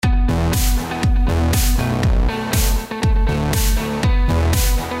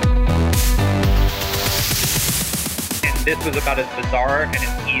this was about as bizarre and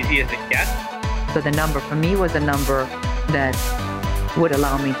as easy as it gets. So the number for me was a number that would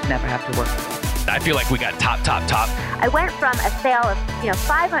allow me to never have to work. I feel like we got top. I went from a sale of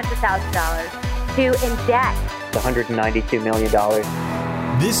 $500,000 to in debt. $192 million.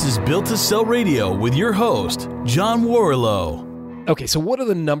 This is Built to Sell Radio with your host, John Warrillow. Okay, so what are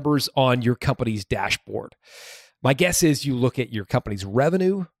the numbers on your company's dashboard? My guess is you look at your company's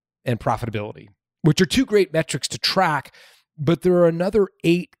revenue and profitability, which are two great metrics to track, but there are another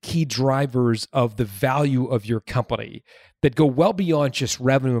 8 key drivers of the value of your company that go well beyond just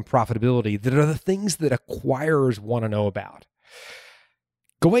revenue and profitability, that are the things that acquirers want to know about.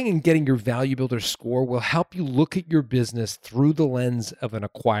 Going and getting your Value Builder score will help you look at your business through the lens of an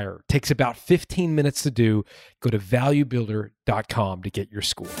acquirer. It takes about 15 minutes to do. Go to valuebuilder.com to get your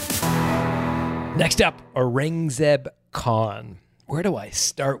score. Next up, Aurangzeb Khan. Where do I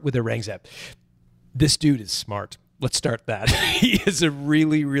start with Aurangzeb? This dude is smart. Let's start that. He is a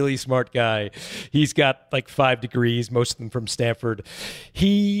really, really smart guy. He's got like 5 degrees, most of them from Stanford.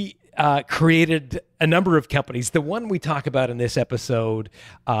 He created a number of companies. The one we talk about in this episode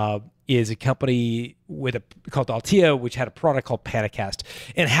is a company called Altea, which had a product called Panicast,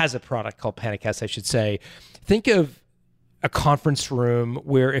 and has a product called Panicast, I should say. Think of a conference room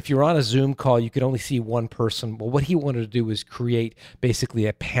where if you're on a Zoom call, you could only see one person. Well, what he wanted to do was create basically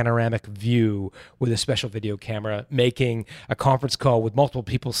a panoramic view with a special video camera, making a conference call with multiple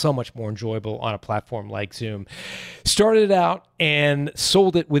people so much more enjoyable on a platform like Zoom. Started out and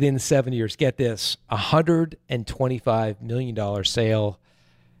sold it within 7 years. Get this, $125 million sale.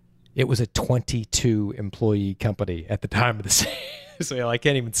 It was a 22 employee company at the time of the sale. I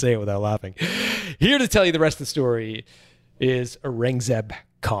can't even say it without laughing. Here to tell you the rest of the story is Aurangzeb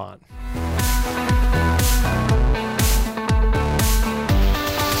Khan.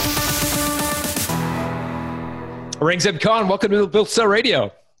 Aurangzeb Khan, welcome to Built to Sell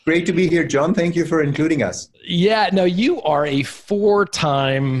Radio. Great to be here, John. Thank you for including us. Yeah, no, you are a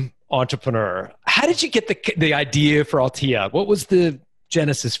 4-time entrepreneur. How did you get the idea for Altea? What was the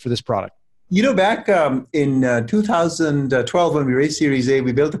genesis for this product? You know, back in 2012, when we raised Series A,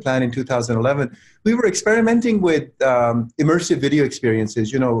 we built a plan in 2011. We were experimenting with immersive video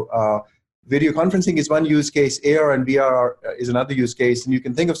experiences. You know, video conferencing is one use case. AR and VR is another use case. And you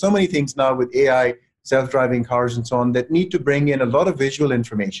can think of so many things now with AI, self-driving cars and so on, that need to bring in a lot of visual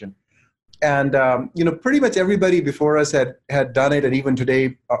information. And, you know, pretty much everybody before us had done it, and even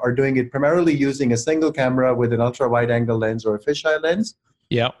today are doing it primarily using a single camera with an ultra-wide-angle lens or a fisheye lens.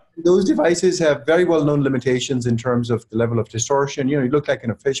 Yeah. Those devices have very well-known limitations in terms of the level of distortion. You know, you look like in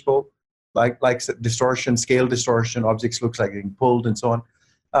a fishbowl, like distortion, scale distortion, objects looks like getting pulled and so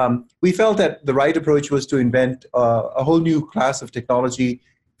on. We felt that the right approach was to invent a whole new class of technology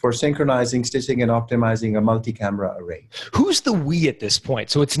for synchronizing, stitching, and optimizing a multi-camera array. Who's the we at this point?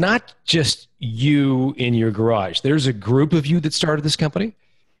 So it's not just you in your garage. There's a group of you that started this company?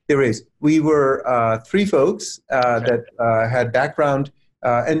 There is. We were 3 folks that had background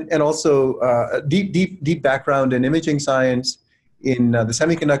and also a deep background in imaging science, in the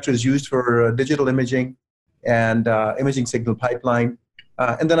semiconductors used for digital imaging and imaging signal pipeline.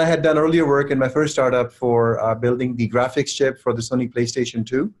 And then I had done earlier work in my first startup for building the graphics chip for the Sony PlayStation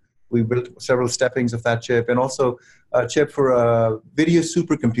 2. We built several steppings of that chip, and also a chip for a video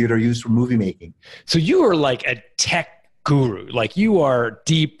supercomputer used for movie making. So you are like a tech guru, like you are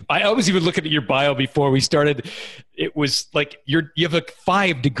deep. I was even looking at your bio before we started. It was like you have like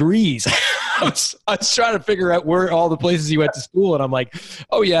 5 degrees. I was trying to figure out where all the places you went to school, and I'm like,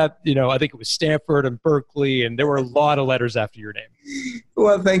 oh yeah, you know, I think it was Stanford and Berkeley, and there were a lot of letters after your name.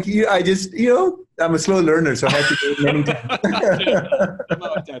 Well, thank you. I just, you know, I'm a slow learner, so I had to do it many times.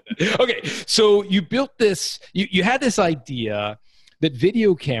 Okay, so you built this. You had this idea that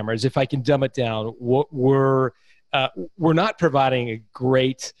video cameras, if I can dumb it down, were not providing a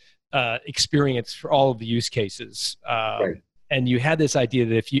great experience for all of the use cases. Right. And you had this idea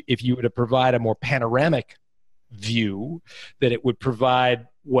that if you were to provide a more panoramic view, that it would provide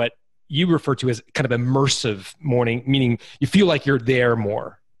what you refer to as kind of immersive meaning you feel like you're there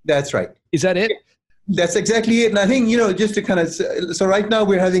more. That's right. Is that it? That's exactly it. And I think, you know, just to kind of, so right now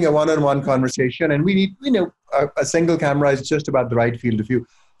we're having a one-on-one conversation, and we need, you know, a single camera is just about the right field of view.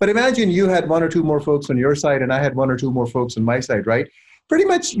 But imagine you had 1 or 2 more folks on your side, and I had 1 or 2 more folks on my side, right? Pretty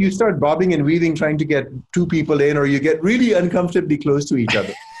much you start bobbing and weaving trying to get 2 people in, or you get really uncomfortably close to each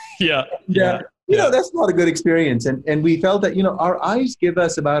other. Yeah. You know, that's not a good experience. And we felt that, you know, our eyes give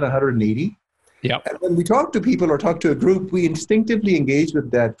us about 180. Yeah. And when we talk to people or talk to a group, we instinctively engage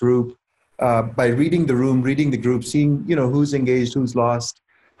with that group by reading the room, reading the group, seeing, you know, who's engaged, who's lost,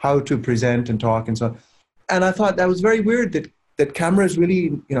 how to present and talk and so on. And I thought that was very weird that cameras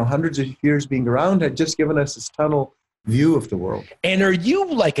really, hundreds of years being around had just given us this tunnel view of the world. And are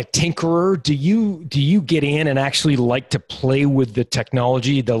you like a tinkerer? Do you get in and actually like to play with the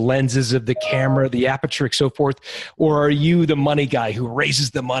technology, the lenses of the camera, the aperture, and so forth? Or are you the money guy who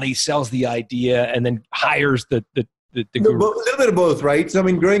raises the money, sells the idea, and then hires the guru? A little bit of both, right? So, I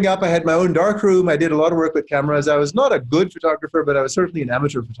mean, growing up, I had my own darkroom. I did a lot of work with cameras. I was not a good photographer, but I was certainly an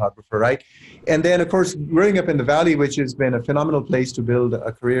amateur photographer, right? And then, of course, growing up in the Valley, which has been a phenomenal place to build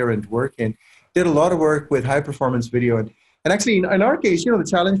a career and work in, did a lot of work with high-performance video. And actually, in our case, the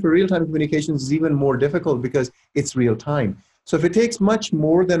challenge for real-time communications is even more difficult because it's real-time. So if it takes much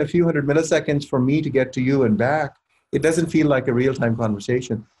more than a few hundred milliseconds for me to get to you and back, it doesn't feel like a real-time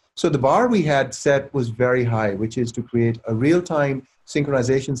conversation. So the bar we had set was very high, which is to create a real-time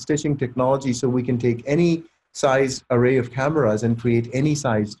synchronization stitching technology so we can take any size array of cameras and create any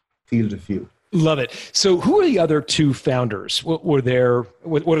size field of view. Love it. So who are the other two founders? What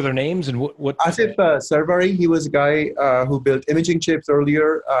are their names and what? Asif Sarvari, he was a guy who built imaging chips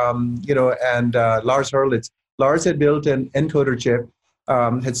earlier, and Lars Hurlitz. Lars had built an encoder chip,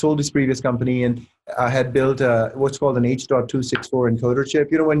 had sold his previous company, and had built what's called an H.264 encoder chip.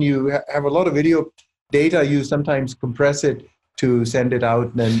 When you have a lot of video data, you sometimes compress it to send it out,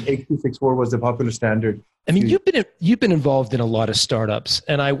 and then H.264 was the popular standard. I mean, you've been involved in a lot of startups,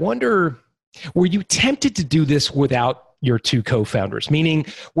 and I wonder, were you tempted to do this without your two co-founders? Meaning,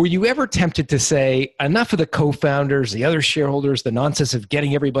 were you ever tempted to say, enough of the co-founders, the other shareholders, the nonsense of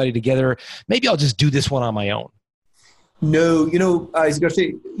getting everybody together, maybe I'll just do this one on my own? No, I was going to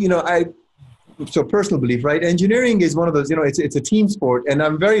say, so personal belief, right? Engineering is one of those, it's a team sport, and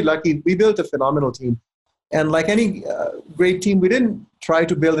I'm very lucky. We built a phenomenal team. And like any great team, we didn't try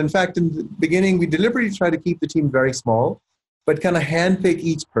to build. In fact, in the beginning, we deliberately tried to keep the team very small, but kind of handpick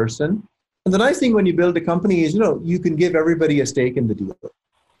each person. And the nice thing when you build a company is, you can give everybody a stake in the deal.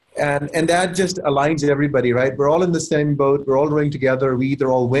 And that just aligns everybody, right? We're all in the same boat. We're all rowing together. We either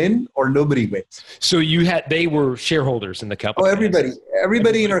all win or nobody wins. So they were shareholders in the company? Oh,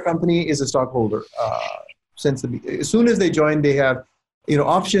 everybody in our company is a stockholder. As soon as they join, they have,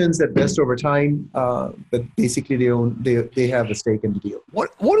 options that vest over time, but basically they have a stake in the deal.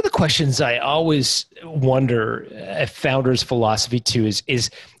 One of the questions I always wonder if founders' philosophy too is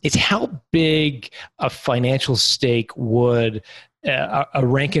how big a financial stake would a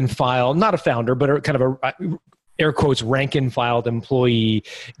rank and file, not a founder, but a kind of a air quotes rank and filed employee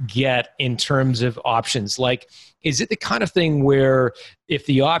get in terms of options? Like, is it the kind of thing where if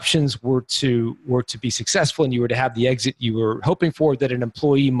the options were to be successful and you were to have the exit you were hoping for, that an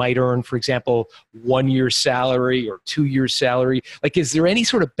employee might earn, for example, 1 year's salary or 2 years' salary? Like, is there any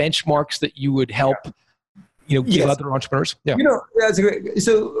sort of benchmarks that you would help, give yes. other entrepreneurs? Yeah. That's great.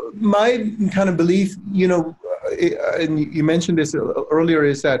 So my kind of belief, and you mentioned this earlier,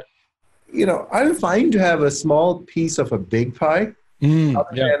 is that, I'm fine to have a small piece of a big pie other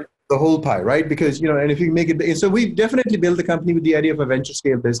than the whole pie, right? Because, and if you make it, so we definitely built the company with the idea of a venture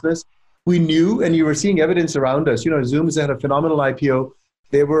scale business. We knew, and you were seeing evidence around us, Zoom has had a phenomenal IPO.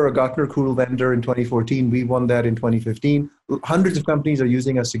 They were a Gartner Cool vendor in 2014. We won that in 2015. Hundreds of companies are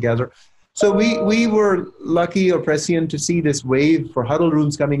using us together. So we were lucky or prescient to see this wave for huddle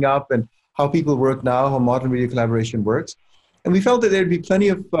rooms coming up and how people work now, how modern video collaboration works. And we felt that there'd be plenty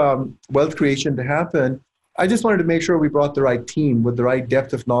of wealth creation to happen. I just wanted to make sure we brought the right team with the right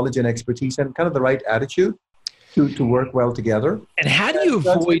depth of knowledge and expertise and kind of the right attitude to work well together. And how do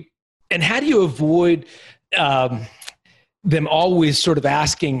you avoid them always sort of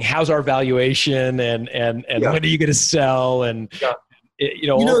asking, how's our valuation and when are you going to sell? And,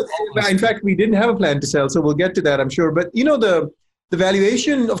 in fact, we didn't have a plan to sell, so we'll get to that, I'm sure. But, the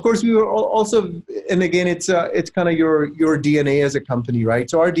valuation, of course, we were also, and again, it's kind of your DNA as a company, right?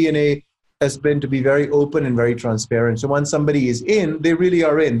 So our DNA has been to be very open and very transparent. So once somebody is in, they really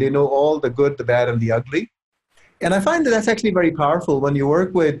are in. They know all the good, the bad, and the ugly. And I find that that's actually very powerful when you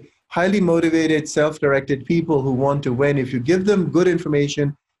work with highly motivated, self-directed people who want to win. If you give them good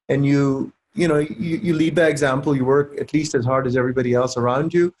information and you lead by example, you work at least as hard as everybody else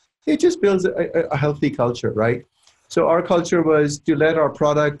around you, it just builds a healthy culture, right? So our culture was to let our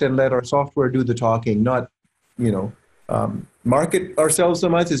product and let our software do the talking, not, market ourselves so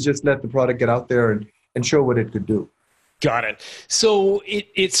much, as just let the product get out there and show what it could do. Got it. So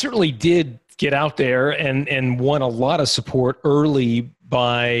it certainly did get out there and won a lot of support early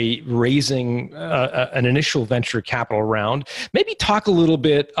by raising an initial venture capital round. Maybe talk a little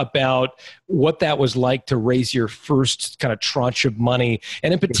bit about what that was like to raise your first kind of tranche of money.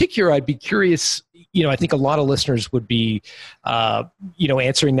 And in particular, I'd be curious, I think a lot of listeners would be,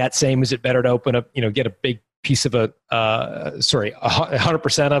 answering that same, is it better to open up, get a big piece of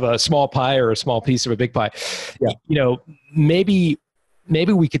 100% of a small pie or a small piece of a big pie? Yeah. Maybe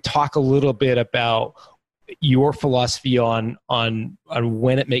we could talk a little bit about your philosophy on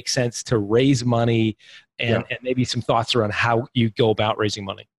when it makes sense to raise money and maybe some thoughts around how you go about raising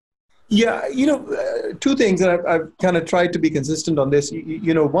money. Yeah, two things, and I've kind of tried to be consistent on this.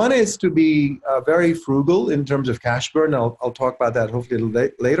 One is to be very frugal in terms of cash burn. I'll talk about that hopefully a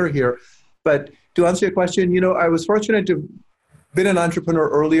little later here. But to answer your question, I was fortunate to have been an entrepreneur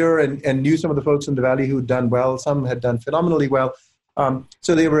earlier and knew some of the folks in the Valley who had done well. Some had done phenomenally well.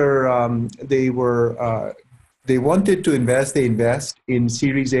 So they wanted to invest. They invest in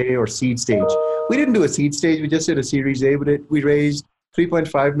Series A or seed stage. We didn't do a seed stage. We just did a Series A, but we raised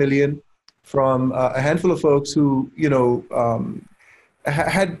 $3.5 million from a handful of folks who,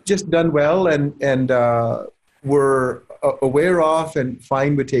 had just done well and were aware of and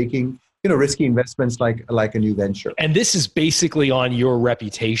fine with taking, risky investments like a new venture. And this is basically on your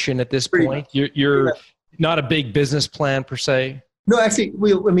reputation at this point. You're not a big business plan per se. No, actually,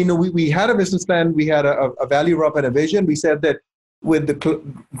 we had a business plan. We had a value prop and a vision. We said that with the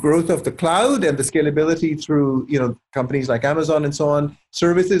growth of the cloud and the scalability through, companies like Amazon and so on,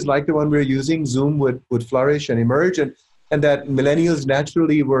 services like the one we're using, Zoom would flourish and emerge, and that millennials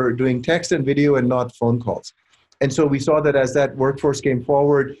naturally were doing text and video and not phone calls. And so we saw that as that workforce came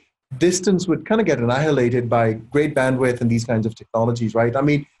forward, distance would kind of get annihilated by great bandwidth and these kinds of technologies, right? I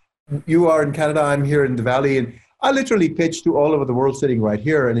mean, you are in Canada, I'm here in the Valley, and I literally pitch to all over the world sitting right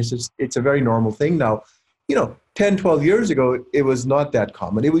here, and it's a very normal thing now. 10, 12 years ago, it was not that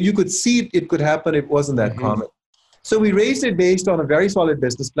common. You could see it could happen. It wasn't that common. So we raised it based on a very solid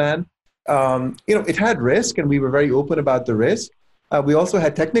business plan. It had risk, and we were very open about the risk. We also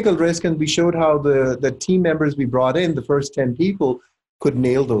had technical risk, and we showed how the team members we brought in, the first 10 people, could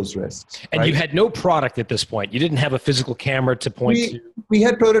nail those risks. And you had no product at this point. You didn't have a physical camera to point to. We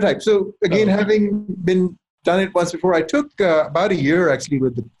had prototypes. So again, having done it once before, I took about a year actually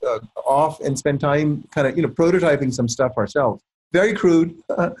with the off and spent time kind of prototyping some stuff ourselves. Very crude,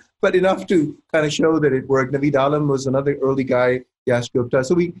 but enough to kind of show that it worked. Naveed Alam was another early guy, Yash Gupta.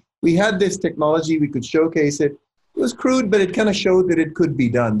 So we had this technology, we could showcase it. It was crude, but it kind of showed that it could be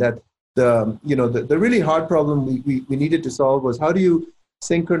done. That the really hard problem we needed to solve was how do you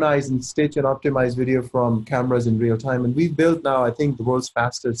synchronize and stitch and optimize video from cameras in real time? And we've built now, I think, the world's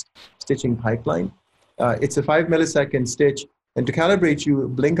fastest stitching pipeline. It's a 5 millisecond stitch, and to calibrate you, a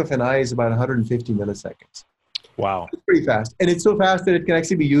blink of an eye is about 150 milliseconds. Wow. It's pretty fast. And it's so fast that it can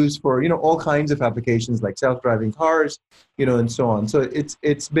actually be used for, all kinds of applications like self-driving cars, and so on. So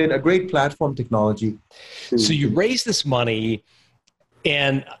it's been a great platform technology. So you raise this money,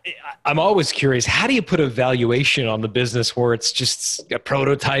 and I'm always curious, how do you put a valuation on the business where it's just a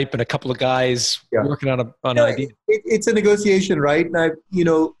prototype and a couple of guys working on an idea? It's a negotiation, right? Now,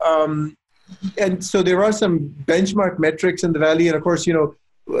 and so there are some benchmark metrics in the Valley, and of course,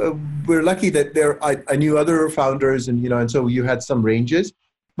 we're lucky that I knew other founders, and so you had some ranges,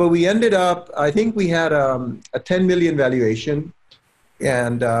 but we ended up, I think we had a 10 million valuation,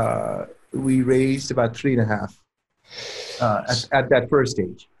 and we raised about 3.5 at that first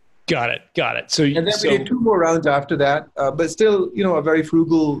stage. Got it. So and then we did 2 more rounds after that, but still, a very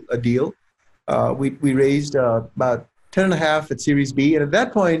frugal deal. We raised about 10.5 at Series B, and at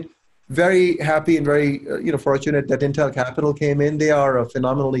that point, very happy and very fortunate that Intel Capital came in. They are a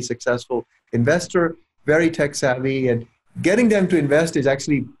phenomenally successful investor, very tech savvy, and getting them to invest is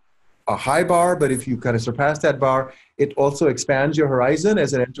actually a high bar, but if you kind of surpass that bar, it also expands your horizon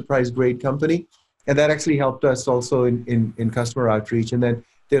as an enterprise grade company. And that actually helped us also in customer outreach. And then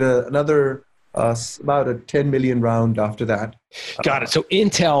did another about a 10 million round after that. Got it. So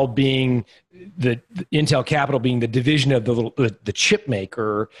Intel being Intel Capital being the division of the chip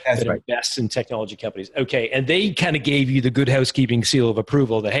maker that invests in technology companies. Okay. And they kind of gave you the good housekeeping seal of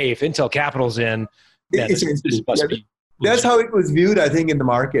approval that, hey, if Intel Capital's in, then this must be. That's how it was viewed, I think, in the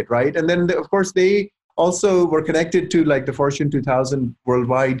market, right? And then, of course, they also were connected to like the Fortune 2000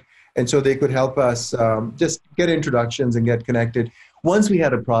 worldwide. And so they could help us just get introductions and get connected once we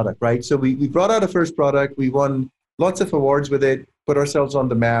had a product, right? So we brought out a first product. We won lots of awards with it, put ourselves on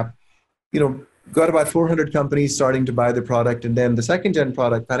the map, got about 400 companies starting to buy the product. And then the second gen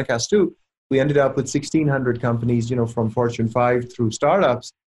product, Panicast 2, we ended up with 1,600 companies, from Fortune 5 through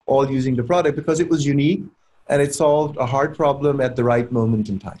startups, all using the product because it was unique and it solved a hard problem at the right moment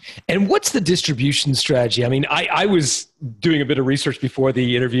in time. And what's the distribution strategy? I mean, I was doing a bit of research before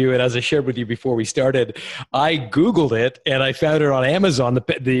the interview, and as I shared with you before we started, I Googled it and I found it on Amazon, the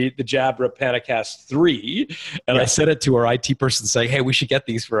Jabra Panacast 3, and I sent it to our IT person saying, hey, we should get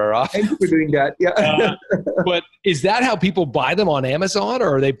these for our office. Thank you for doing that. Yeah. But is that how people buy them on Amazon,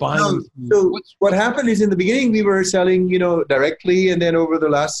 or are they buying them? So what happened is, in the beginning, we were selling, directly, and then over the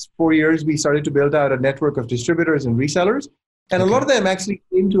last 4 years, we started to build out a network of distributors and resellers. And a lot of them actually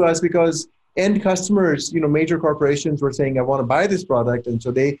came to us because end customers, major corporations were saying, I want to buy this product. And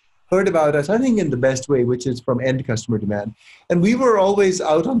so they heard about us, I think, in the best way, which is from end customer demand. And we were always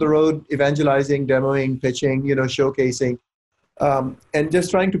out on the road evangelizing, demoing, pitching, showcasing, and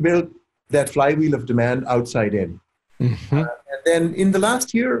just trying to build that flywheel of demand outside in. Mm-hmm. And then in the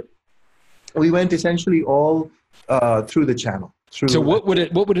last year, we went essentially all through the channel. So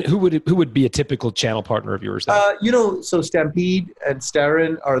who would be a typical channel partner of yours? So Stampede and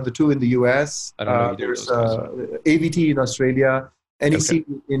Starin are the two in the US. I don't know there's AVT in Australia, NEC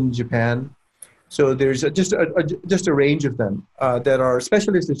in Japan. So there's just a range of them that are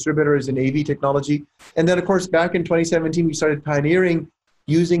specialist distributors in AV technology. And then, of course, back in 2017, we started pioneering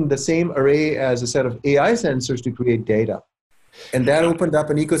using the same array as a set of AI sensors to create data. And that opened up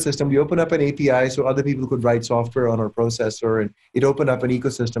an ecosystem. We opened up an API so other people could write software on our processor, and it opened up an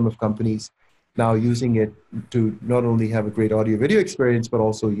ecosystem of companies now using it to not only have a great audio video experience, but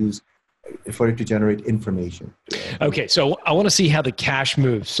also use for it to generate information. Okay, so I want to see how the cash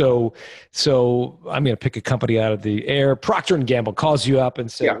moves. So I'm going to pick a company out of the air. Procter & Gamble calls you up and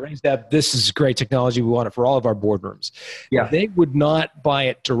says, RainStab, this is great technology. We want it for all of our boardrooms. Yeah. They would not buy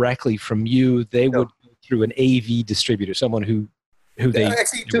it directly from you. They would through an AV distributor, someone who they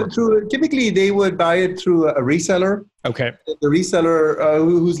actually typically they would buy it through a reseller. Okay. The reseller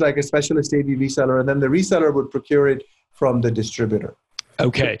who's like a specialist AV reseller, and then the reseller would procure it from the distributor.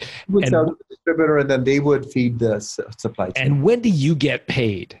 Okay. We would sell to the distributor, and then they would feed the supply chain. And when do you get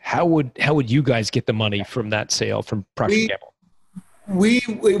paid? How would you guys get the money from that sale from Procter & Gamble?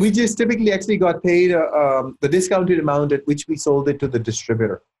 We just typically actually got paid the discounted amount at which we sold it to the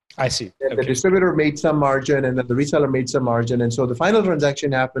distributor. I see. Okay. The distributor made some margin, and then the reseller made some margin. And so the final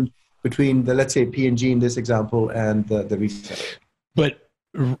transaction happened between let's say P&G in this example, and the reseller. But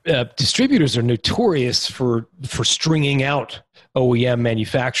distributors are notorious for stringing out OEM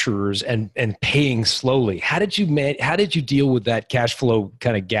manufacturers and paying slowly. How did you deal with that cash flow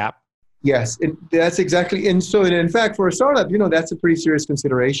kind of gap? Yes, that's exactly. And so in fact, for a startup, that's a pretty serious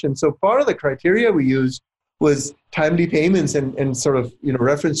consideration. So part of the criteria we used was timely payments and sort of,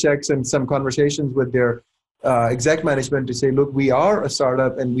 reference checks and some conversations with their exec management to say, look, we are a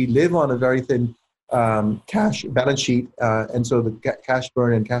startup and we live on a very thin cash balance sheet. And so the cash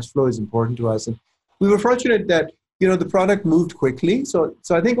burn and cash flow is important to us. And we were fortunate that, the product moved quickly. So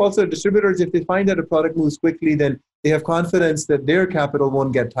I think also distributors, if they find that a product moves quickly, then they have confidence that their capital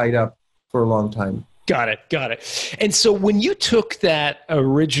won't get tied up for a long time. Got it. And so when you took that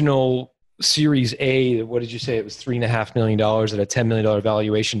original Series A, what did you say? It was $3.5 million at a $10 million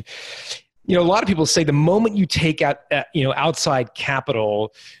valuation. A lot of people say the moment you take out, outside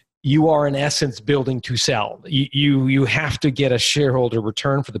capital, you are in essence building to sell. You have to get a shareholder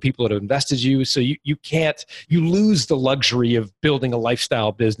return for the people that have invested you. So you lose the luxury of building a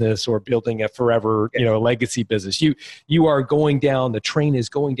lifestyle business or building a forever, legacy business. You are going down, the train is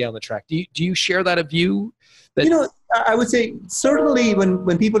going down the track. Do you share that view? I would say certainly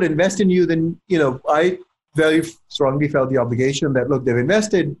when people invest in you, then, I very strongly felt the obligation that, look, they've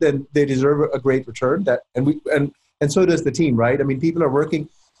invested, then they deserve a great return. And so does the team, right? I mean, people are working,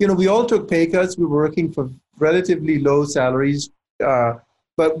 we all took pay cuts. We were working for relatively low salaries, but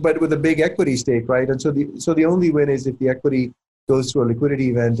with a big equity stake, right? And so the only win is if the equity goes through a liquidity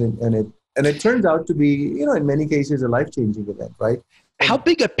event and it turns out to be, in many cases, a life-changing event, right? How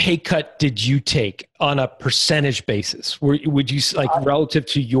big a pay cut did you take on a percentage basis? Would you relative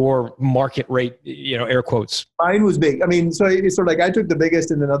to your market rate, air quotes? Mine was big. I mean, so it's sort of like I took the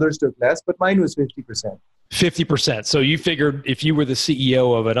biggest and then others took less, but mine was 50%. 50%. So you figured if you were the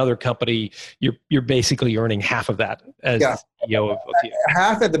CEO of another company, you're basically earning half of that as CEO of OTA.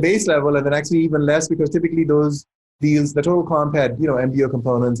 Half at the base level, and then actually even less because typically those deals, the total comp had, MBO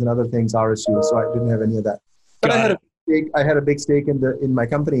components and other things, RSU, so I didn't have any of that. But I had a big stake in my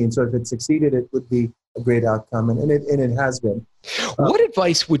company, and so if it succeeded, it would be a great outcome, and it has been. What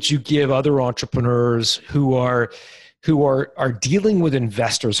advice would you give other entrepreneurs who are dealing with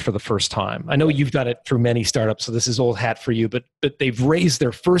investors for the first time? I know you've done it through many startups, so this is old hat for you, but they've raised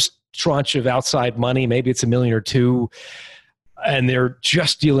their first tranche of outside money, maybe it's $1 million or $2 million, and they're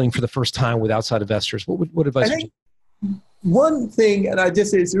just dealing for the first time with outside investors. What advice would you? one thing, and I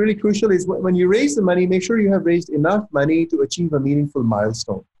just say it's really crucial, is when you raise the money, make sure you have raised enough money to achieve a meaningful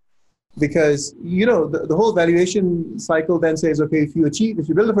milestone. Because, the whole valuation cycle then says, okay, if you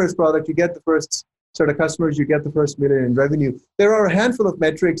build the first product, you get the first sort of customers, you get the first million in revenue. There are a handful of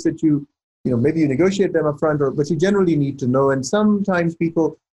metrics that maybe you negotiate them up front, but you generally need to know. And sometimes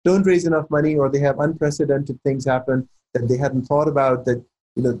people don't raise enough money, or they have unprecedented things happen that they hadn't thought about, that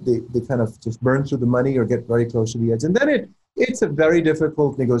they kind of just burn through the money or get very close to the edge. And then it's a very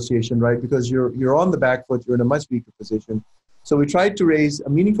difficult negotiation, right? Because you're on the back foot, you're in a much weaker position. So we tried to raise a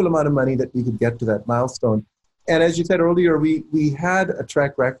meaningful amount of money that we could get to that milestone. And as you said earlier, we had a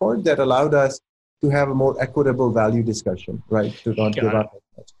track record that allowed us to have a more equitable value discussion, right? To not give up as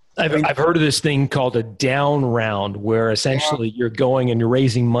much. I've heard of this thing called a down round, where essentially you're going and you're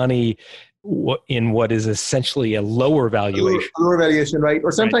raising money in what is essentially a lower valuation. Lower valuation, right?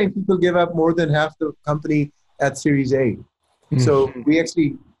 Or sometimes people give up more than half the company at Series A. Mm-hmm. So we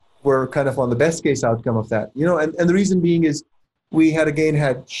actually were kind of on the best case outcome of that. And the reason being is we had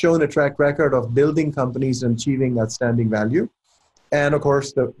shown a track record of building companies and achieving outstanding value. And of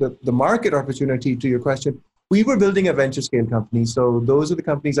course, the market opportunity, to your question, we were building a venture scale company. So those are the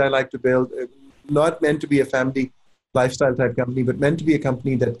companies I like to build, not meant to be a family lifestyle type company, but meant to be a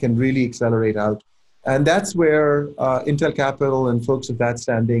company that can really accelerate out. And that's where Intel Capital and folks of that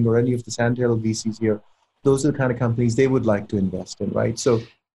standing, or any of the Sandhill VCs here, those are the kind of companies they would like to invest in, right? So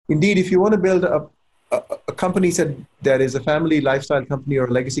indeed, if you want to build a company that is a family lifestyle company or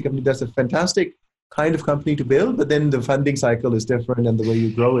a legacy company, that's a fantastic kind of company to build, but then the funding cycle is different and the way you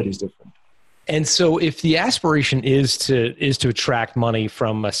grow it is different. And so if the aspiration is to attract money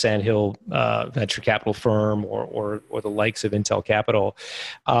from a Sandhill venture capital firm or the likes of Intel Capital,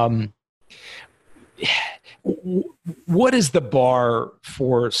 what is the bar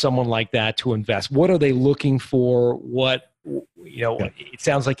for someone like that to invest? What are they looking for? It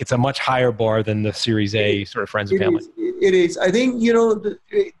sounds like it's a much higher bar than the Series A sort of friends and family. It is. I think,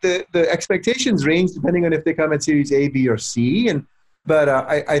 the expectations range depending on if they come at Series A, B, or C. But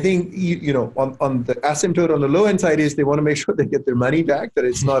I think, on the asymptote on the low end side is they want to make sure they get their money back, that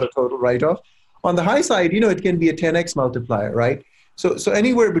it's not a total write-off. On the high side, it can be a 10x multiplier, right? So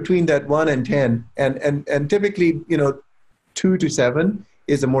anywhere between that 1 and 10, and typically, 2 to 7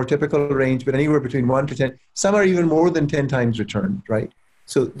 is a more typical range, but anywhere between 1 to 10, some are even more than 10 times return, right?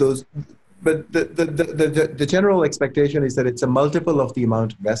 So but the general expectation is that it's a multiple of the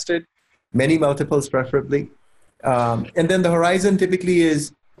amount invested, many multiples preferably. And then the horizon typically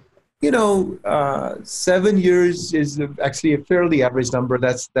is, 7 years is actually a fairly average number.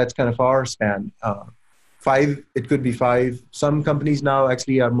 That's kind of our span. 5, it could be 5. Some companies now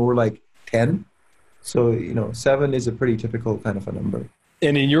actually are more like 10. So, 7 is a pretty typical kind of a number.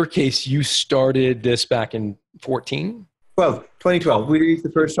 And in your case, you started this back in 2012. We released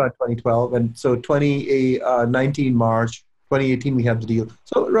the first round in 2012. And so 2019 March, 2018, we had the deal.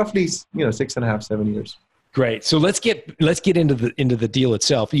 So roughly, 6.5, 7 years. Great. So let's get into the deal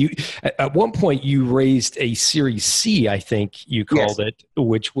itself. You at one point you raised a Series C, I think you called it,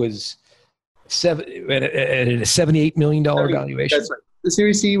 which was at a $78 million valuation. That's right. The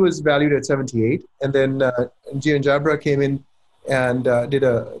Series C was valued at 78, and then Jian Jabra came in and did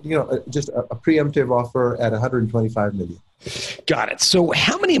just a preemptive offer at 125 million. Got it. So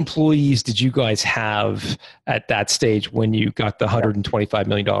how many employees did you guys have at that stage when you got the $125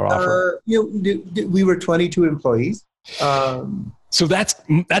 million offer? We were 22 employees. So that's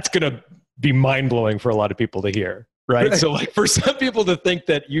going to be mind-blowing for a lot of people to hear, right? So like for some people to think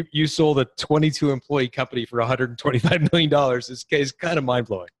that you sold a 22 employee company for $125 million is kind of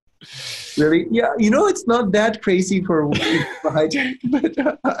mind-blowing. Really? Yeah. It's not that crazy for high-tech, but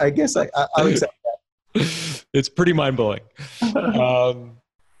I guess I'll accept that. It's pretty mind-blowing.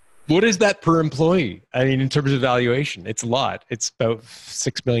 What is that per employee? I mean, in terms of valuation, it's a lot. It's about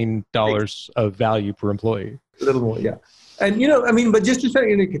 $6 million of value per employee. A little more, yeah. And, but just to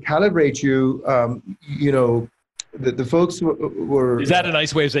calibrate you, the folks were... Is that a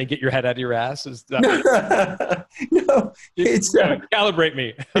nice way of saying get your head out of your ass? Is that No, it's... calibrate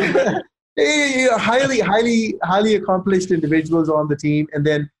me. highly accomplished individuals on the team, and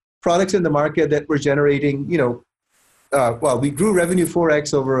then products in the market that were generating, we grew revenue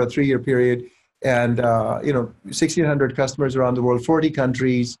 4x over a 3-year period, and 1,600 customers around the world, 40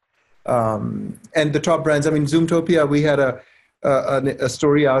 countries, and the top brands. I mean, Zoomtopia, we had a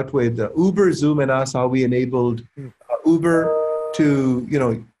story out with Uber, Zoom, and us, how we enabled Uber to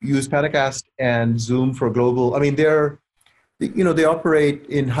use Penacast and Zoom for global. I mean, they operate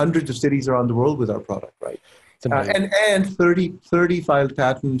in hundreds of cities around the world with our product, right? And 30 filed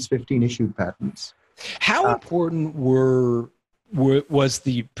patents, 15 issued patents. How important was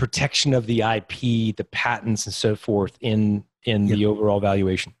the protection of the IP, the patents, and so forth in the overall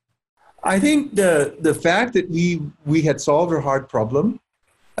valuation? I think the fact that we had solved a hard problem,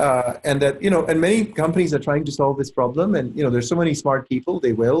 and that, and many companies are trying to solve this problem, and there's so many smart people,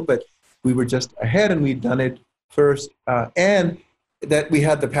 they will, but we were just ahead and we'd done it first, and that we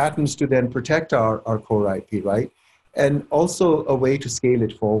had the patents to then protect our core IP, right? And also a way to scale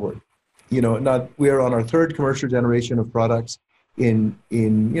it forward. Now we're on our third commercial generation of products in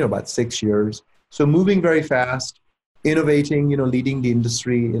about 6 years. So moving very fast, innovating, leading the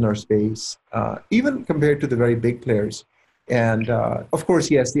industry in our space, even compared to the very big players. And of course,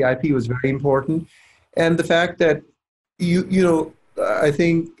 yes, the IP was very important. And the fact that, I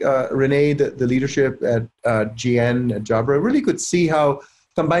think Renee, the leadership at GN, at Jabra, really could see how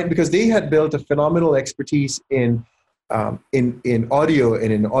combined, because they had built a phenomenal expertise in audio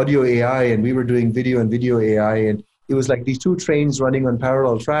and in audio AI, and we were doing video and video AI, and it was like these two trains running on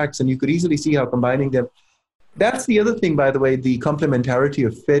parallel tracks, and you could easily see how combining them. That's the other thing, by the way, the complementarity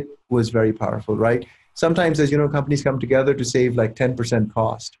of fit was very powerful, right? Sometimes, as you know, companies come together to save like 10%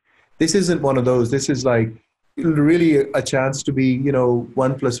 cost. This isn't one of those. This is like really a chance to be,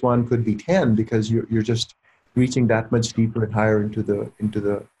 1 + 1 could be 10, because you're just reaching that much deeper and higher into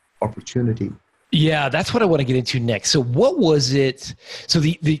the opportunity. Yeah, that's what I want to get into next. So what was it? So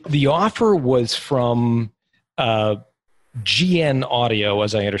the offer was from GN Audio,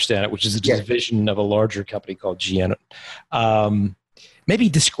 as I understand it, which is a division of a larger company called GN. Maybe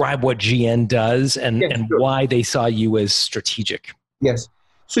describe what GN does and why they saw you as strategic. Yes.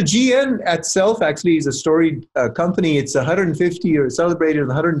 So GN itself actually is a storied company. It's celebrated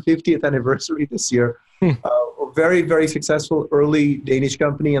the 150th anniversary this year. A very, very successful early Danish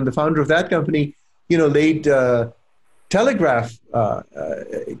company. And the founder of that company, laid telegraph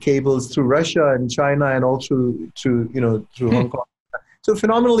cables through Russia and China and all through Hong Kong. So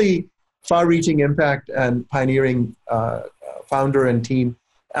phenomenally far-reaching impact and pioneering founder and team.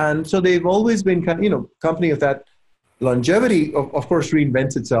 And so they've always been, company of that longevity, of course,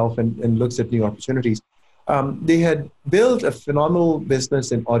 reinvents itself and looks at new opportunities. They had built a phenomenal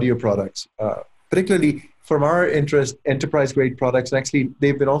business in audio products, particularly from our interest, enterprise-grade products. And actually,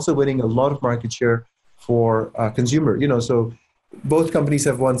 they've been also winning a lot of market share for consumer. So both companies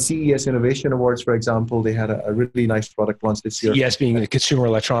have won CES Innovation Awards, for example. They had a really nice product launch this year. CES being the Consumer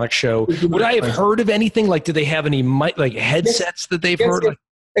Electronics Show. Would I have heard of anything? Like, do they have any headsets that they've heard? Yes.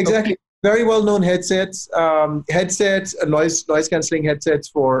 Exactly. Okay. Very well-known headsets, noise canceling headsets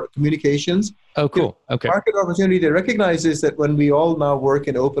for communications. Oh, cool. Okay. Market opportunity they recognize is that when we all now work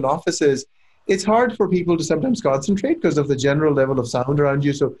in open offices, it's hard for people to sometimes concentrate because of the general level of sound around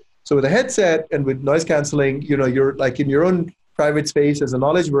you. So with a headset and with noise canceling, you're like in your own private space as a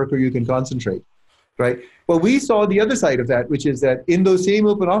knowledge worker, you can concentrate, right? Well, we saw the other side of that, which is that in those same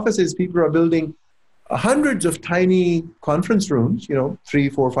open offices, people are building hundreds of tiny conference rooms, 3,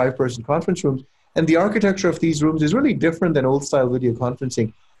 4, 5-person conference rooms. And the architecture of these rooms is really different than old-style video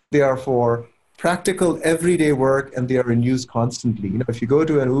conferencing. They are for practical, everyday work, and they are in use constantly. If you go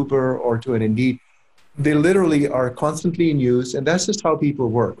to an Uber or to an Indeed, they literally are constantly in use, and that's just how people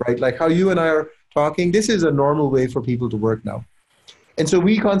work, right? Like how you and I are talking, this is a normal way for people to work now. And so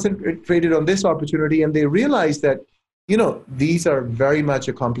we concentrated on this opportunity, and they realized that these are very much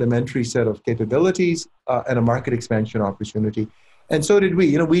a complementary set of capabilities and a market expansion opportunity. And so did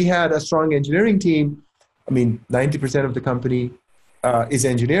we. We had a strong engineering team. 90% of the company is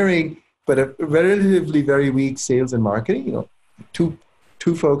engineering, but a relatively very weak sales and marketing.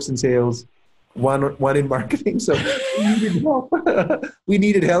 Two folks in sales, one in marketing. So we needed help. We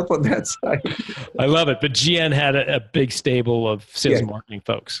needed help on that side. I love it. But GN had a big stable of sales and marketing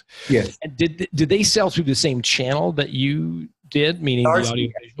folks. Yes. And did they sell through the same channel that you did, meaning the audio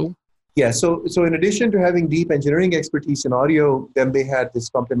visual? Yeah. So in addition to having deep engineering expertise in audio, then they had this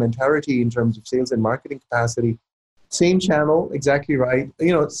complementarity in terms of sales and marketing capacity. Same channel, exactly right.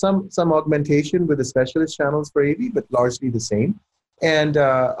 Some augmentation with the specialist channels for AV, but largely the same. And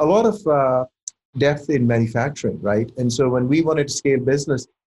a lot of depth in manufacturing, right? And so when we wanted to scale business,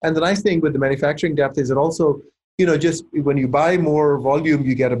 and the nice thing with the manufacturing depth is it also, just when you buy more volume,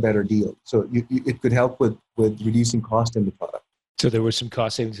 you get a better deal. So it could help with reducing cost in the product. So there was some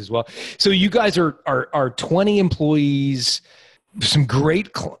cost savings as well. So you guys are 20 employees, some great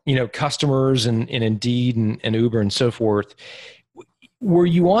customers and Indeed and Uber and so forth. Were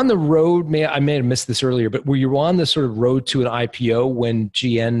you on the road? I may have missed this earlier, but were you on the sort of road to an IPO when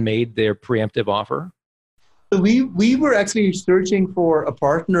GN made their preemptive offer? So we were actually searching for a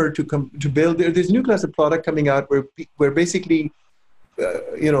partner to build. There's a new class of product coming out where basically,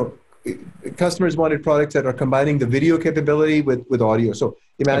 customers wanted products that are combining the video capability with audio. So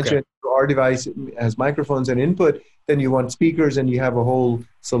imagine our device has microphones and input, then you want speakers and you have a whole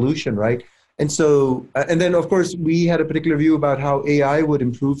solution, right? And so, and then of course, we had a particular view about how AI would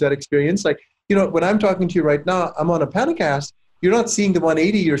improve that experience. Like, when I'm talking to you right now, I'm on a Panacast, you're not seeing the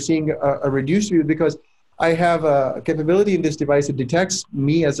 180, you're seeing a reduced view because I have a capability in this device that detects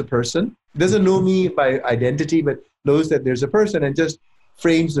me as a person. It doesn't know me by identity, but knows that there's a person and just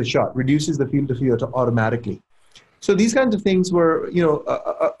frames the shot, reduces the field of view automatically. So these kinds of things were,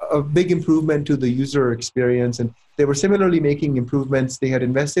 a big improvement to the user experience. And they were similarly making improvements. They had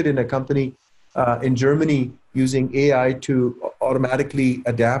invested in a company in Germany using AI to automatically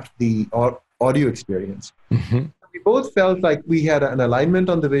adapt the audio experience. Mm-hmm. We both felt like we had an alignment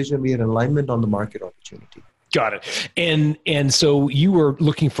on the vision, we had an alignment on the market opportunity. Got it. And so you were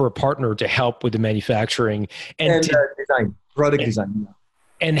looking for a partner to help with the manufacturing and design, product design.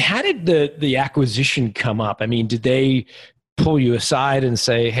 Yeah. And how did the acquisition come up? I mean, did they pull you aside and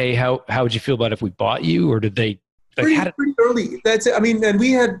say, "Hey, how would you feel about if we bought you?" Or did they? Pretty early. That's it. I mean, and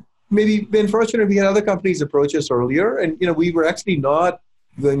we had maybe been fortunate. We had other companies approach us earlier, and we were actually not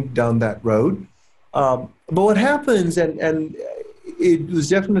going down that road. But what happens, and it was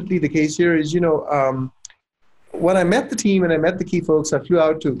definitely the case here, is when I met the team and I met the key folks, I flew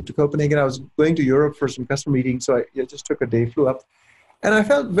out to Copenhagen. I was going to Europe for some customer meetings, so I just took a day, flew up. And I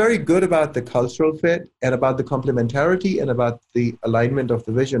felt very good about the cultural fit and about the complementarity and about the alignment of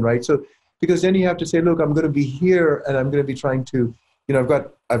the vision, right? So, because then you have to say, look, I'm going to be here and I'm going to be trying to,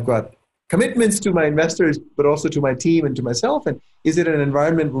 I've got commitments to my investors, but also to my team and to myself. And is it an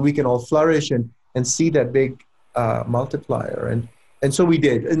environment where we can all flourish and see that big multiplier? And so we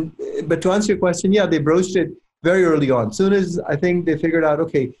did. But to answer your question, yeah, they broached it very early on. Soon as I think they figured out,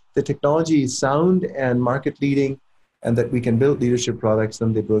 okay, the technology is sound and market leading, and that we can build leadership products,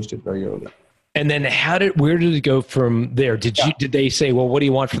 then they broached it very early. And then where did it go from there? Did they say, well, what do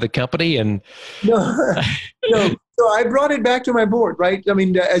you want for the company? And no. So I brought it back to my board, right? I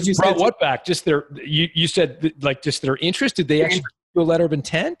mean, as you said. Brought what back? Just you said like just their interest? Did they actually do a letter of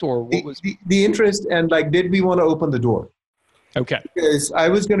intent, or what was the interest, and like, did we want to open the door? Okay. Because I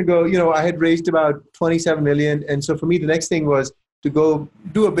was going to go, I had raised about 27 million. And so for me, the next thing was to go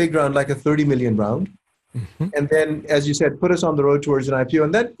do a big round, like a 30 million round. Mm-hmm. And then, as you said, put us on the road towards an IPO.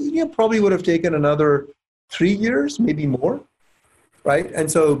 And that probably would have taken another 3 years, maybe more, right? And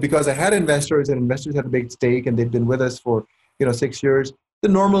so because I had investors and investors had a big stake and they'd been with us for 6 years, the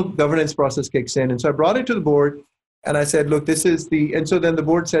normal governance process kicks in. And so I brought it to the board and I said, look, this is and so then the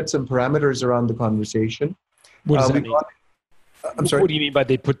board set some parameters around the conversation. What does that mean? I'm sorry. What do you mean by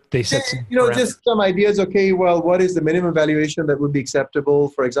they set some parameters? Just some ideas. Okay, well, what is the minimum valuation that would be acceptable?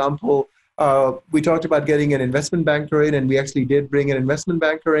 For example, we talked about getting an investment banker in, and we actually did bring an investment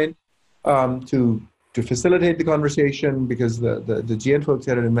banker in to facilitate the conversation because the GN folks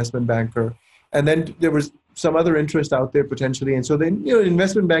had an investment banker. And then there was some other interest out there potentially. And so then, an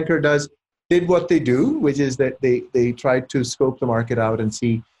investment banker did what they do, which is that they tried to scope the market out and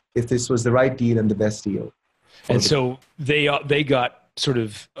see if this was the right deal and the best deal. And so they got sort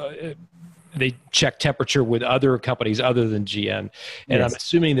of they checked temperature with other companies other than GN, and yes. I'm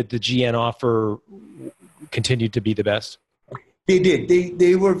assuming that the GN offer continued to be the best. They did.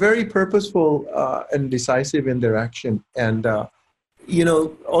 They were very purposeful and decisive in their action, and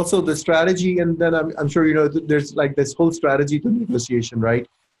also the strategy. And then I'm sure there's like this whole strategy to negotiation, right?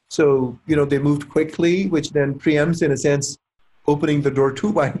 So they moved quickly, which then preempts in a sense opening the door too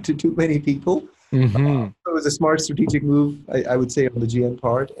wide to too many people. Mm-hmm. So it was a smart strategic move, I would say, on the GN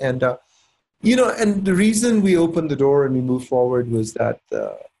part. And, and the reason we opened the door and we moved forward was that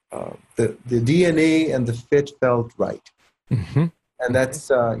the DNA and the fit felt right. Mm-hmm. And that's,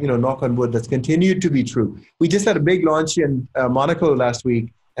 knock on wood, that's continued to be true. We just had a big launch in Monaco last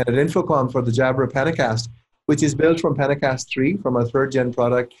week at an Infocom for the Jabra Panacast, which is built from Panacast 3, from a third-gen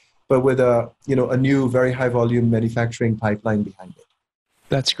product, but with a new, very high-volume manufacturing pipeline behind it.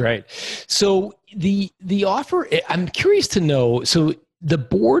 That's great. So the offer, I'm curious to know, so the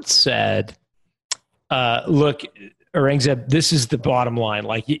board said, look, Aurangzeb, this is the bottom line.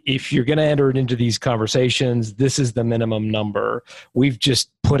 Like, if you're going to enter into these conversations, this is the minimum number. We've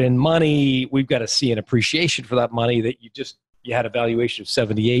just put in money. We've got to see an appreciation for that money that you had a valuation of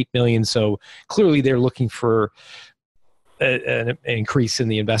 78 million. So clearly they're looking for an increase in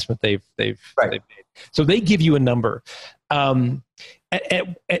the investment they've made. So they give you a number.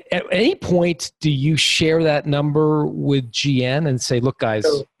 At any point, do you share that number with GN and say, "Look, guys,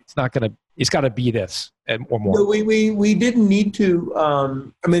 it's got to be this or more"? No, we didn't need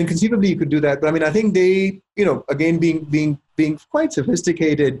to. Conceivably you could do that, but I think they, again, being quite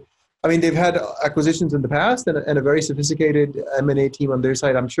sophisticated, I mean, they've had acquisitions in the past and a very sophisticated M&A team on their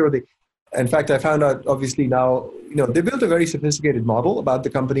side. I'm sure in fact, I found out obviously now, they built a very sophisticated model about the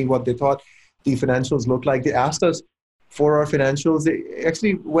company, what they thought the financials looked like. They asked us for our financials. They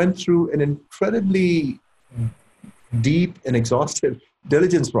actually went through an incredibly deep and exhaustive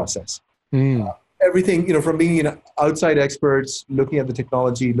diligence process. Everything, from being outside experts, looking at the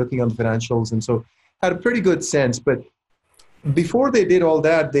technology, looking on the financials, and so had a pretty good sense. But before they did all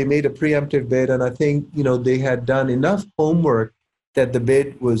that, they made a preemptive bid, and I think they had done enough homework that the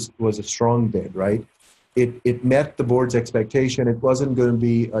bid was a strong bid, right? It met the board's expectation. It wasn't going to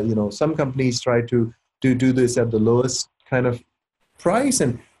be, some companies try to do this at the lowest kind of price,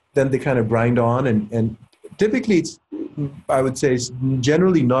 and then they kind of grind on, and typically it's, I would say, it's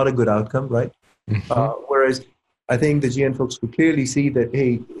generally not a good outcome, right? Whereas I think the GN folks could clearly see that,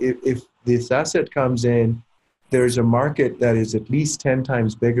 hey, if this asset comes in, there's a market that is at least 10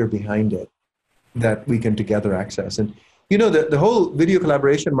 times bigger behind it that we can together access. And, the whole video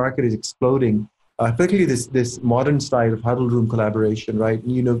collaboration market is exploding, particularly this modern style of huddle room collaboration, right?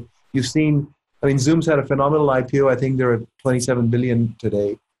 And, you've seen, Zoom's had a phenomenal IPO. I think they're at $27 billion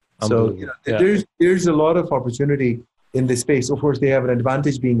today. So, there's a lot of opportunity in this space. Of course, they have an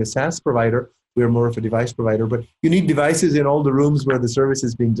advantage being a SaaS provider. We're more of a device provider, but you need devices in all the rooms where the service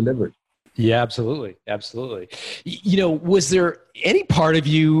is being delivered. Yeah, absolutely. Absolutely. Was there any part of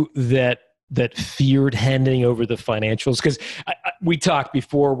you that feared handing over the financials? Because we talked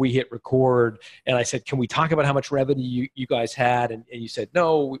before we hit record, and I said, can we talk about how much revenue you guys had? And you said,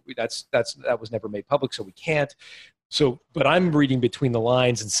 no, that was never made public, so we can't. So, but I'm reading between the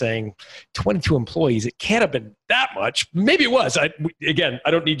lines and saying 22 employees, it can't have been that much. Maybe it was. I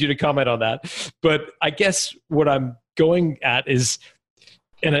don't need you to comment on that. But I guess what I'm going at is,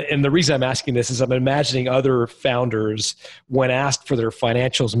 and the reason I'm asking this is I'm imagining other founders, when asked for their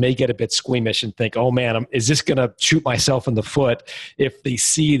financials, may get a bit squeamish and think, oh man, is this going to shoot myself in the foot if they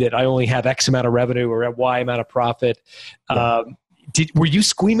see that I only have X amount of revenue or Y amount of profit? Yeah. Were you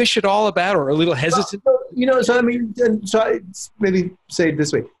squeamish at all about, or a little hesitant? So I maybe say it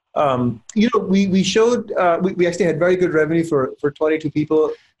this way. We showed, we actually had very good revenue for 22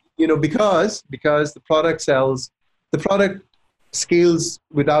 people, because the product scales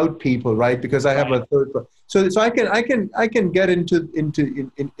without people, right? Because I have a third. So I can get into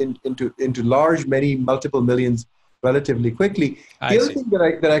large, multiple millions relatively quickly. The other thing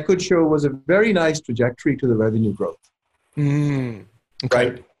that I could show was a very nice trajectory to the revenue growth. Okay.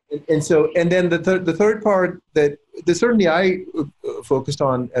 Right. And then the third part that certainly I focused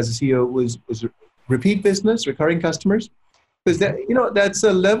on as a CEO was repeat business, recurring customers, because that's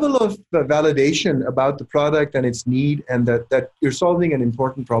a level of validation about the product and its need, and that you're solving an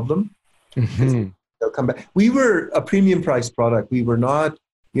important problem. Mm-hmm. They'll come back. We were a premium priced product. We were not,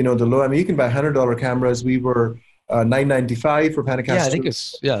 the low. You can buy $100 cameras. We were $995 for Panacaster. Yeah, I think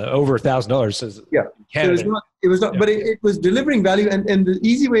it's over $1,000. Yeah, it was not, but it was delivering value. And the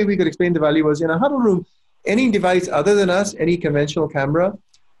easy way we could explain the value was, in a huddle room, any device other than us, any conventional camera,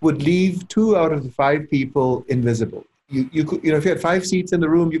 would leave 2 out of the 5 people invisible. You could, if you had 5 seats in the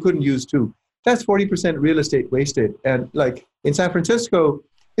room, you couldn't use 2. That's 40% real estate wasted. And like in San Francisco,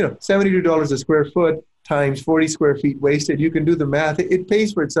 $72 a square foot times 40 square feet wasted. You can do the math. It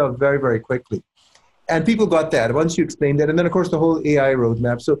pays for itself very, very quickly. And people got that once you explained that. And then, of course, the whole AI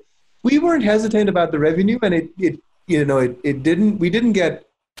roadmap. So we weren't hesitant about the revenue, and it didn't. We didn't get.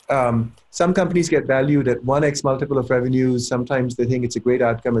 Some companies get valued at 1x multiple of revenues. Sometimes they think it's a great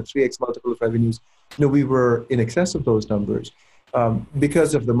outcome at 3x multiple of revenues. We were in excess of those numbers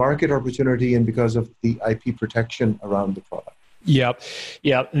because of the market opportunity and because of the IP protection around the product. Yep.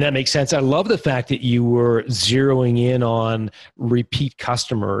 And that makes sense. I love the fact that you were zeroing in on repeat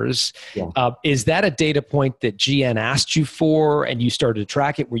customers. Yeah. Is that a data point that GN asked you for and you started to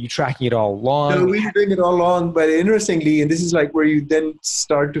track it? Were you tracking it all along? No, we were doing it all along. But interestingly, and this is like where you then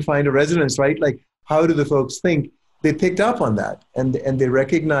start to find a resonance, right? Like, how do the folks think? They picked up on that and they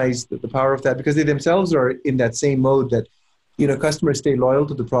recognized the power of that because they themselves are in that same mode that, customers stay loyal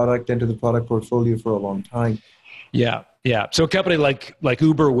to the product and to the product portfolio for a long time. Yeah. So a company like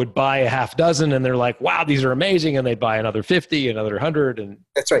Uber would buy a half dozen, and they're like, "Wow, these are amazing," and they buy another 50, another 100, and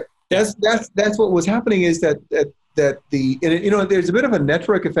that's right. That's what was happening is that there's a bit of a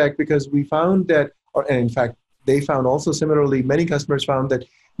network effect because we found that, and in fact, they found also similarly, many customers found that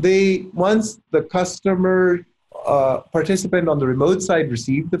once the customer participant on the remote side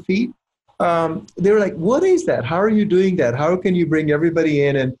received the feed, they were like, "What is that? How are you doing that? How can you bring everybody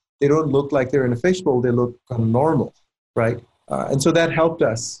in and they don't look like they're in a fishbowl, they look kind of normal," right? And so that helped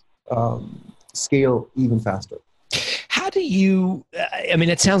us scale even faster. How do you, I mean,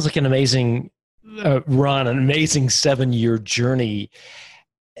 it sounds like an amazing run, an amazing 7-year journey.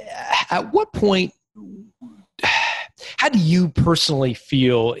 At what point, how do you personally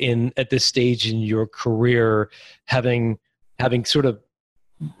feel at this stage in your career, having sort of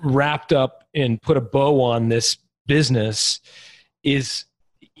wrapped up and put a bow on this business?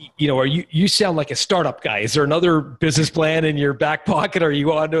 You sound like a startup guy. Is there another business plan in your back pocket? Or are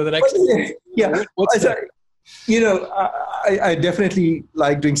you on to the next? Yeah. I definitely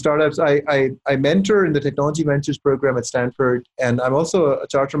like doing startups. I mentor in the Technology Ventures program at Stanford, and I'm also a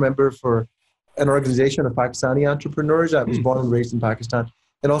charter member for an organization of Pakistani entrepreneurs. I was born and raised in Pakistan.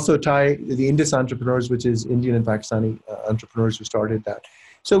 And also the Indus Entrepreneurs, which is Indian and Pakistani entrepreneurs who started that.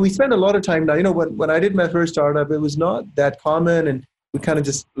 So we spend a lot of time now. When I did my first startup, it was not that common, and we kind of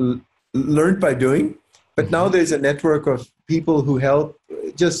just learned by doing. But now there's a network of people who help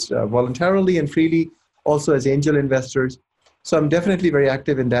just voluntarily and freely, also as angel investors. So I'm definitely very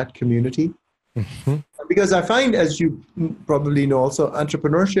active in that community. Mm-hmm. Because I find, as you probably know also,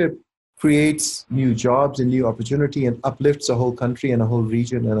 entrepreneurship creates new jobs and new opportunity and uplifts a whole country and a whole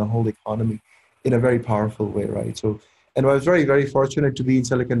region and a whole economy in a very powerful way, right? So, and I was very, very fortunate to be in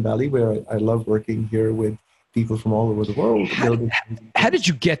Silicon Valley, where I love working here with people from all over the world. How did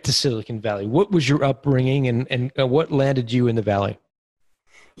you get to Silicon Valley? What was your upbringing, and what landed you in the Valley?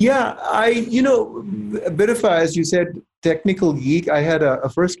 Yeah, a bit of as you said, technical geek. I had a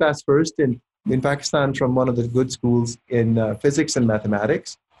first class in Pakistan from one of the good schools in physics and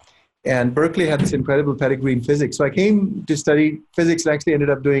mathematics. And Berkeley had this incredible pedigree in physics. So I came to study physics and actually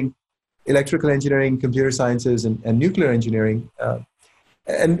ended up doing electrical engineering, computer sciences, and nuclear engineering.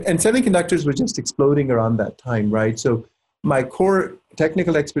 And semiconductors were just exploding around that time, right? So my core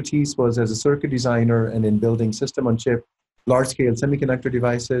technical expertise was as a circuit designer and in building system-on-chip, large-scale semiconductor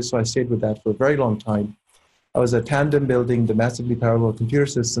devices. So I stayed with that for a very long time. I was at Tandem building the massively parallel computer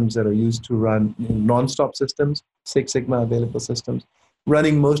systems that are used to run non-stop systems, Six Sigma available systems,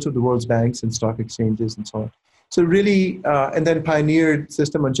 running most of the world's banks and stock exchanges and so on. So really, and then pioneered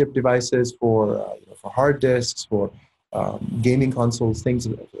system-on-chip devices for hard disks, for gaming consoles, things,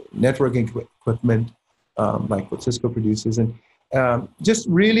 networking equipment, like what Cisco produces, and just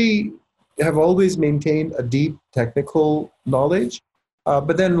really have always maintained a deep technical knowledge.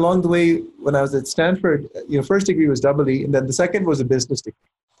 But then along the way, when I was at Stanford, first degree was EE, and then the second was a business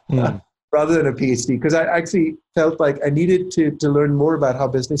degree, rather than a PhD, because I actually felt like I needed to learn more about how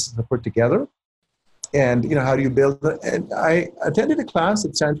businesses are put together, and how do you build. And I attended a class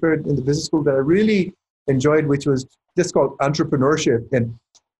at Stanford in the business school that I really enjoyed, which was just called entrepreneurship. And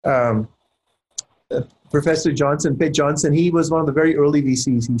Professor Johnson, Pitt Johnson, he was one of the very early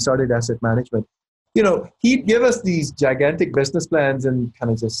VCs. He started asset management. He'd give us these gigantic business plans and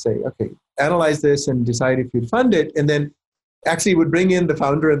kind of just say, okay, analyze this and decide if you'd fund it. And then actually would bring in the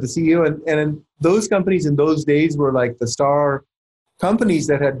founder and the CEO. And those companies in those days were like the star companies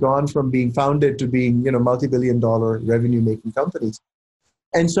that had gone from being founded to being, multi-billion-dollar revenue-making companies.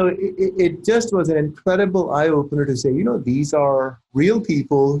 And so it just was an incredible eye-opener to say, these are real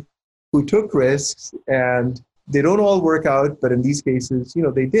people who took risks, and they don't all work out, but in these cases,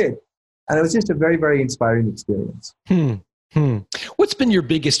 they did. And it was just a very, very inspiring experience. What's been your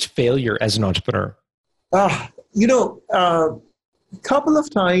biggest failure as an entrepreneur? Couple of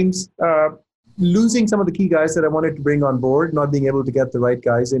times, losing some of the key guys that I wanted to bring on board, not being able to get the right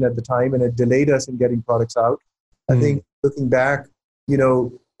guys in at the time, and it delayed us in getting products out. I think looking back,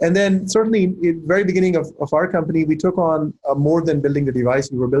 and then certainly in the very beginning of our company, we took on more than building the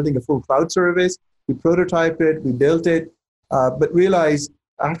device. We were building a full cloud service. We prototyped it, we built it, but realized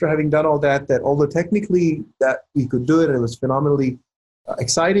after having done all that although technically that we could do it and it was phenomenally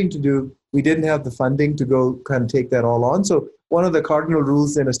exciting to do, we didn't have the funding to go kind of take that all on. So one of the cardinal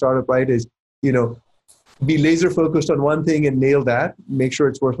rules in a startup, right, is, be laser focused on one thing and nail that, make sure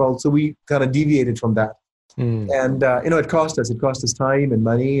it's worthwhile. So we kind of deviated from that. And, it cost us time and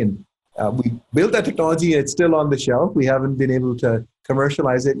money, and we built that technology and it's still on the shelf. We haven't been able to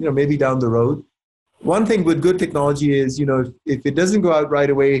commercialize it, maybe down the road. One thing with good technology is, if it doesn't go out right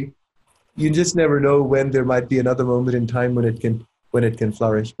away, you just never know when there might be another moment in time when it can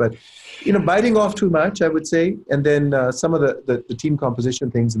flourish. But, biting off too much, I would say, and then some of the team composition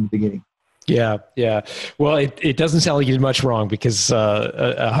things in the beginning. Yeah. Well, it doesn't sound like you did much wrong, because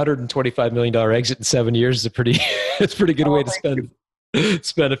a $125 million exit in 7 years is a pretty good way to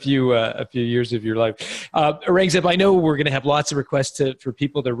spend a few years of your life. Aurangzeb, I know we're going to have lots of requests for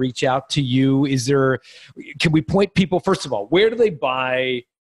people to reach out to you. Can we point people, first of all, where do they buy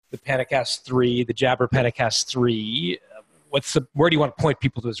the Panacast 3, the Jabra Panacast 3? Where do you want to point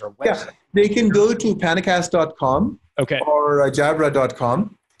people to? Is there a website? Yeah, they can go to panacast.com. Okay. or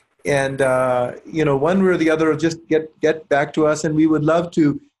Jabra.com. And, one way or the other, just get back to us. And we would love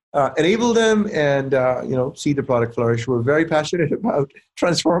to enable them and, see the product flourish. We're very passionate about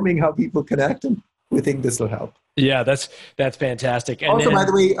transforming how people connect, and we think this will help. Yeah, that's fantastic. And also, by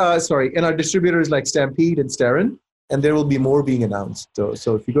the way, and our distributors like Stampede and Starin, and there will be more being announced.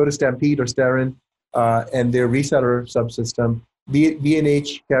 So if you go to Stampede or Starin and their reseller subsystem,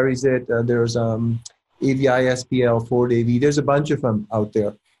 B&H carries it. There's AVI, SPL, Ford AV. There's a bunch of them out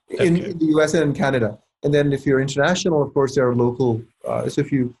there in the US and in Canada. And then if you're international, of course, there are local. So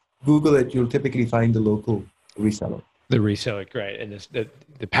if you Google it, you'll typically find the local reseller. The reseller, great. And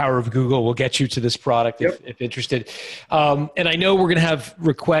the power of Google will get you to this product if interested. And I know we're going to have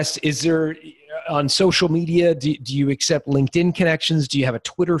requests. Is there, on social media, do you accept LinkedIn connections? Do you have a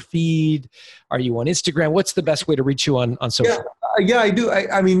Twitter feed? Are you on Instagram? What's the best way to reach you on social? Yeah, I do.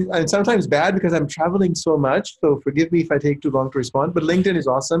 I mean, it's sometimes bad because I'm traveling so much. So forgive me if I take too long to respond. But LinkedIn is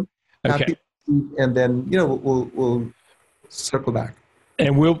awesome. Okay. And then, we'll circle back.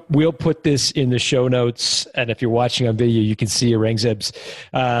 And we'll put this in the show notes. And if you're watching on video, you can see Aurangzeb's,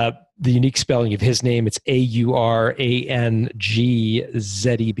 the unique spelling of his name. It's AURANGZEB.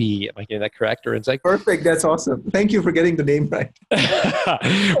 Am I getting that correct, Aurangzeb? Perfect. That's awesome. Thank you for getting the name right.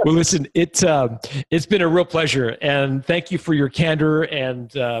 Well, listen, it's been a real pleasure. And thank you for your candor.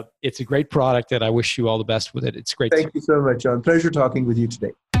 And it's a great product. And I wish you all the best with it. It's great. Thank you so much, John. Pleasure talking with you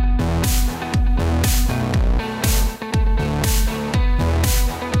today.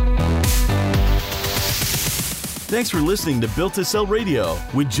 Thanks for listening to Built to Sell Radio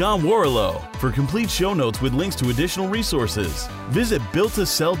with John Warrillow. For complete show notes with links to additional resources, visit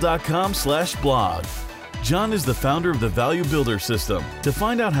builttosell.com/blog. John is the founder of the Value Builder System. To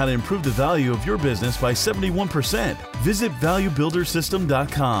find out how to improve the value of your business by 71%, visit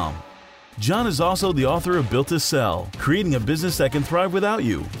valuebuildersystem.com. John is also the author of Built to Sell, Creating a Business That Can Thrive Without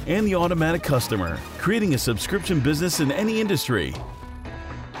You, and The Automatic Customer, Creating a Subscription Business in Any Industry.